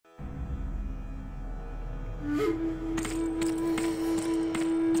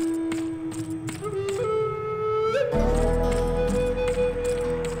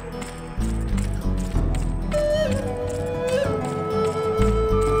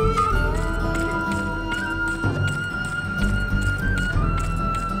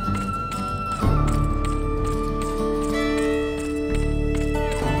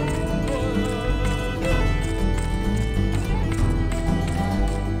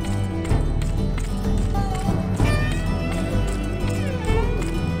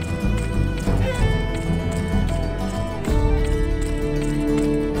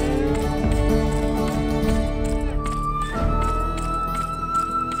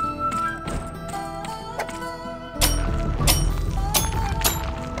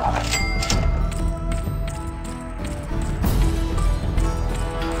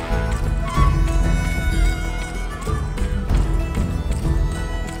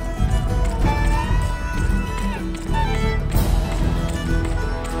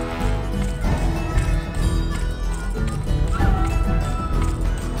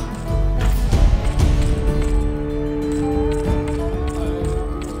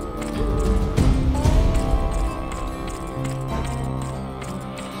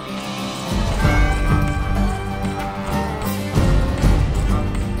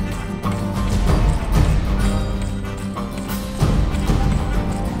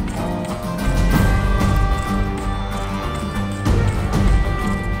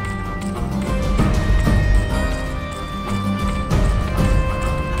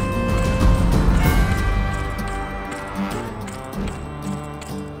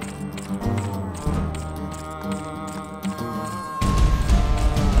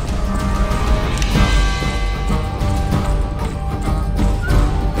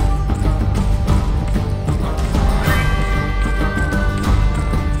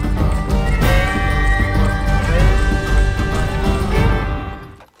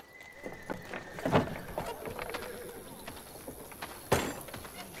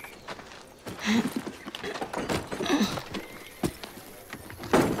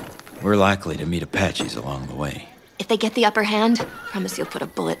We're likely to meet Apaches along the way. If they get the upper hand, promise you'll put a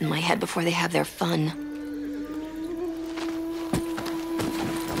bullet in my head before they have their fun.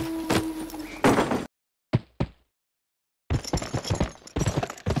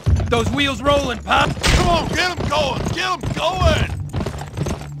 Those wheels rolling, Pop! Come on, get them going! Get them going!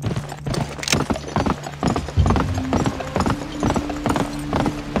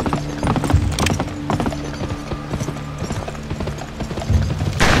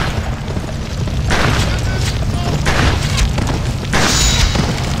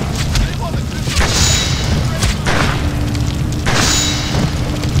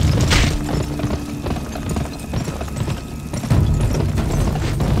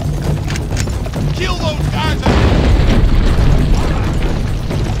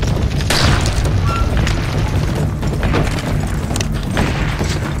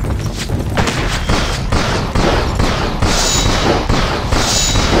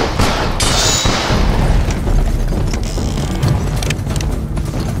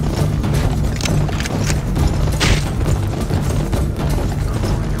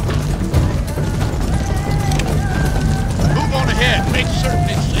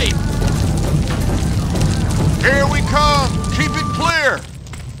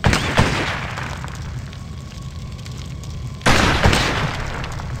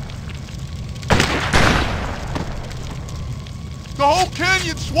 The whole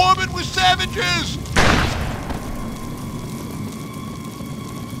canyon swarming with savages!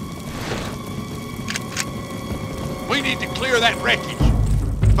 We need to clear that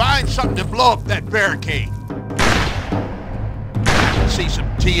wreckage. Find something to blow up that barricade. I can see some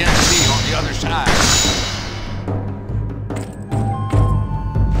TNT on the other side.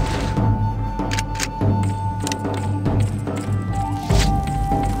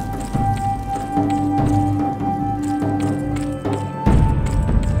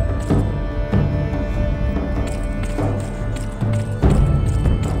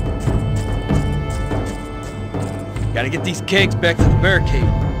 Gotta get these kegs back to the barricade.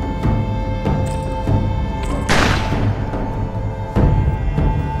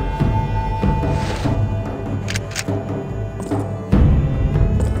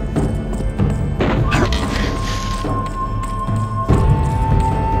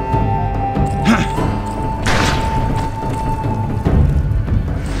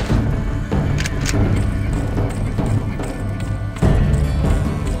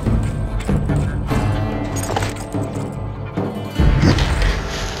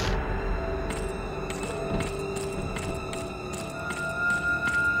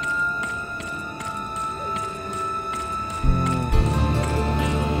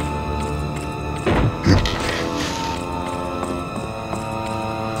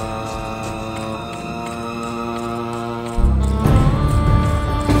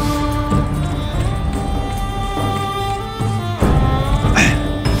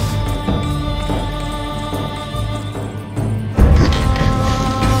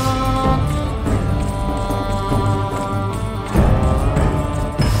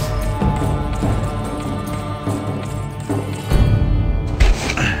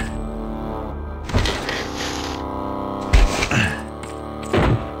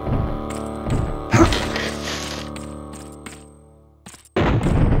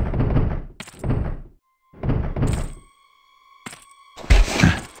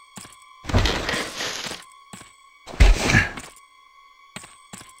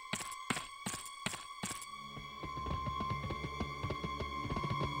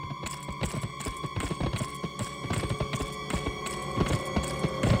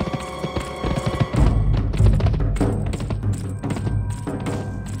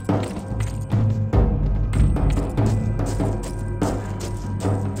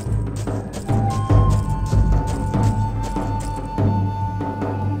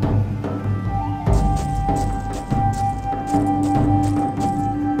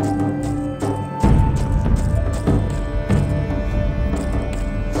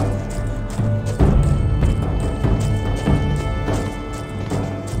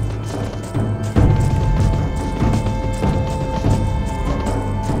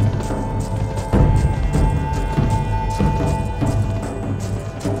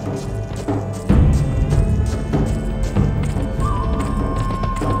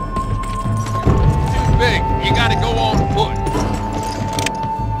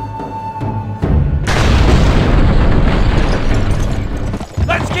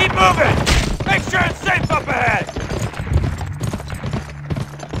 Keep moving! Make sure it's safe up ahead!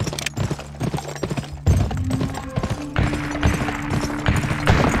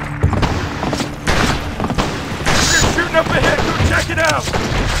 They're shooting up ahead! Go check it out!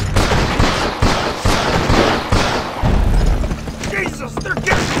 Jesus, they're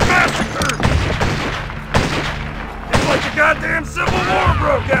getting massacred! It's like a goddamn civil war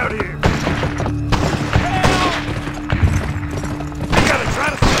broke out here! We gotta try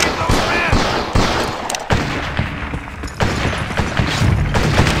to save those men!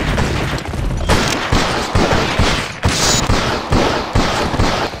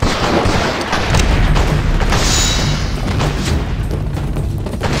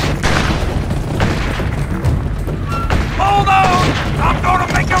 Hold on! I'm gonna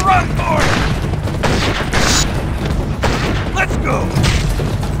make a run for it! Let's go!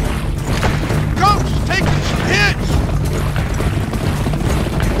 Ghost taking some hits!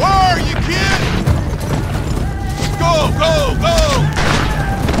 Where are you, kid? Go, go, go!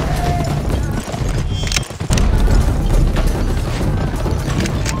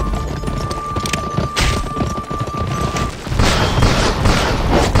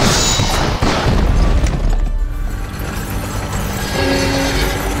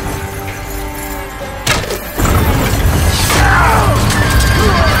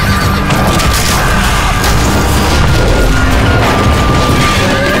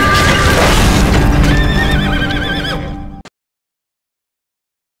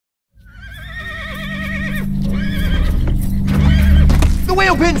 The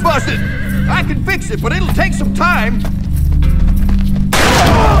wheel pin's busted! I can fix it, but it'll take some time.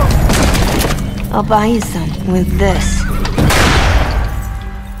 I'll buy you some with this.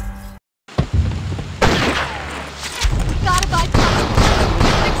 Gotta buy parts to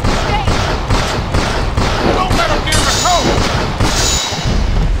fix the stage. Don't let him near the coast!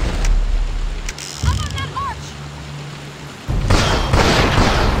 I'm on that arch.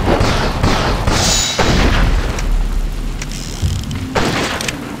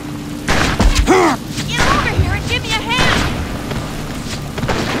 Get over here and give me a hand.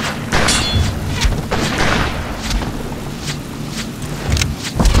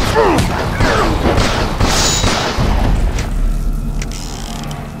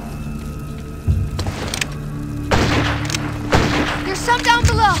 There's some down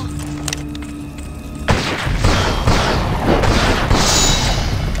below.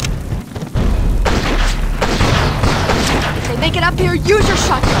 If they make it up here, use your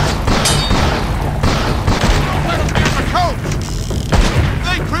shotgun. Don't let him near the coast!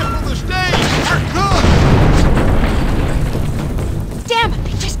 They cripple the stage! We're good! Damn it,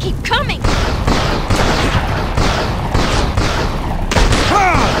 they just keep coming.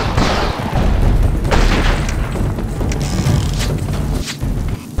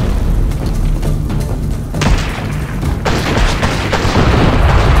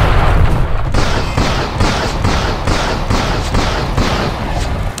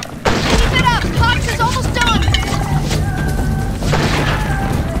 Keep it up, Cox is almost done.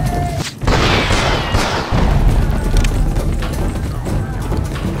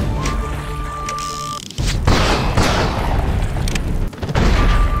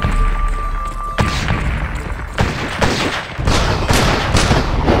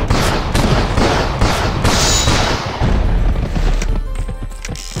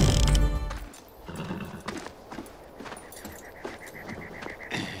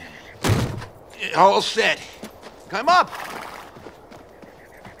 All set. Come up!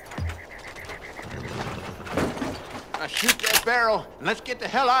 Now shoot that barrel, and let's get the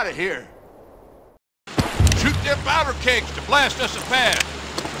hell out of here. Shoot them powder kegs to blast us a path.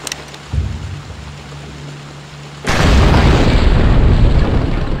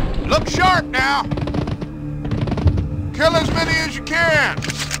 Look sharp now. Kill as many as you can.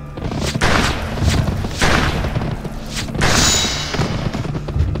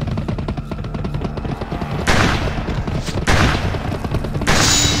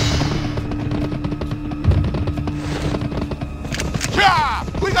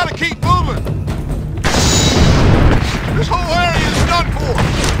 We gotta keep moving! This whole area is done for!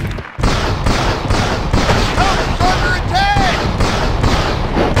 House is under attack!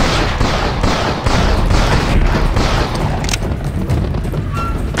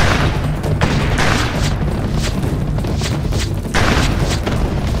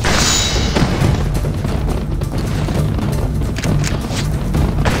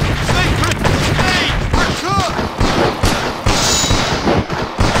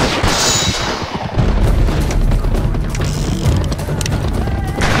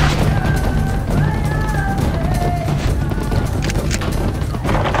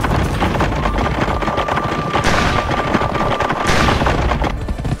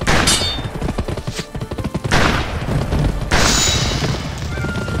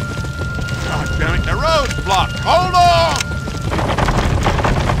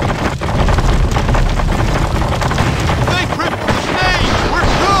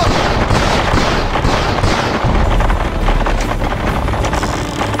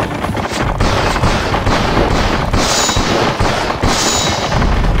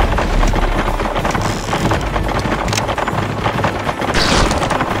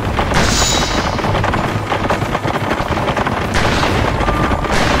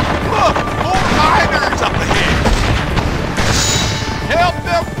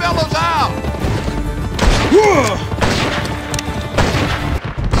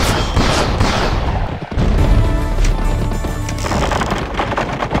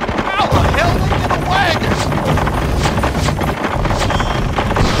 How the hell did they get a wagon?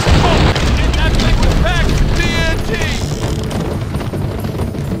 Oh, and that thing was packed with TNT!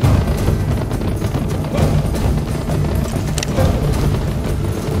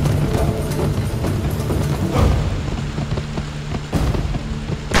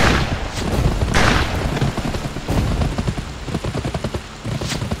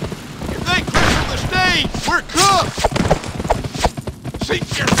 If they cripple the stage, we're cooked! Sink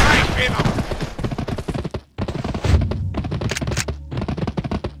your knife in them!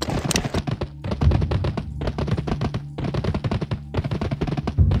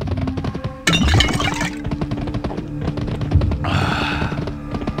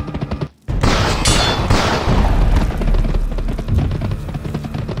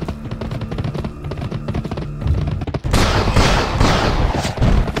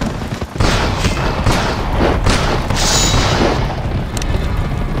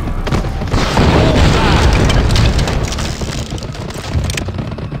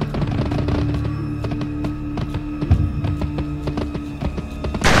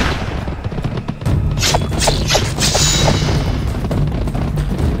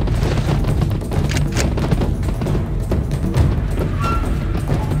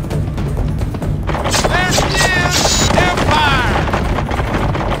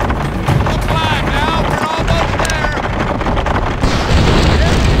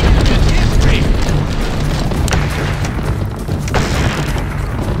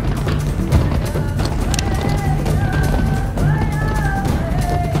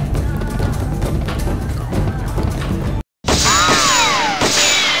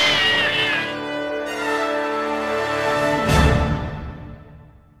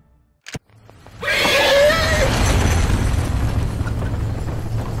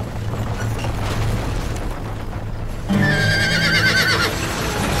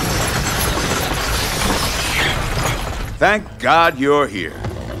 Thank God you're here.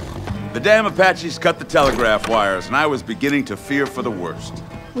 The damn Apaches cut the telegraph wires, and I was beginning to fear for the worst.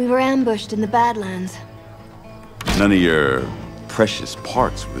 We were ambushed in the Badlands. None of your precious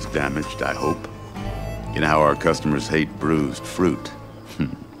parts was damaged, I hope. You know how our customers hate bruised fruit.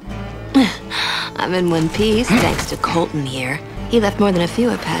 I'm in one piece, thanks to Colton here. He left more than a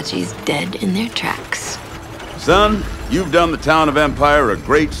few Apaches dead in their tracks. Son, you've done the town of Empire a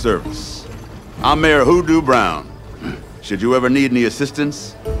great service. I'm Mayor Hoodoo Brown. Should you ever need any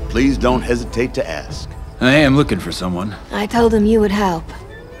assistance, please don't hesitate to ask. I am looking for someone. I told him you would help.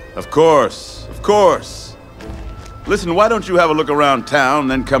 Of course, of course. Listen, why don't you have a look around town,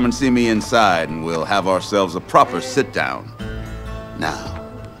 then come and see me inside, and we'll have ourselves a proper sit-down. Now,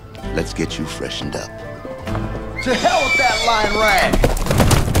 let's get you freshened up. To hell with that line rag!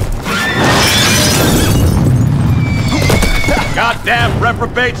 Goddamn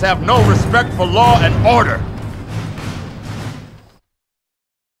reprobates have no respect for law and order.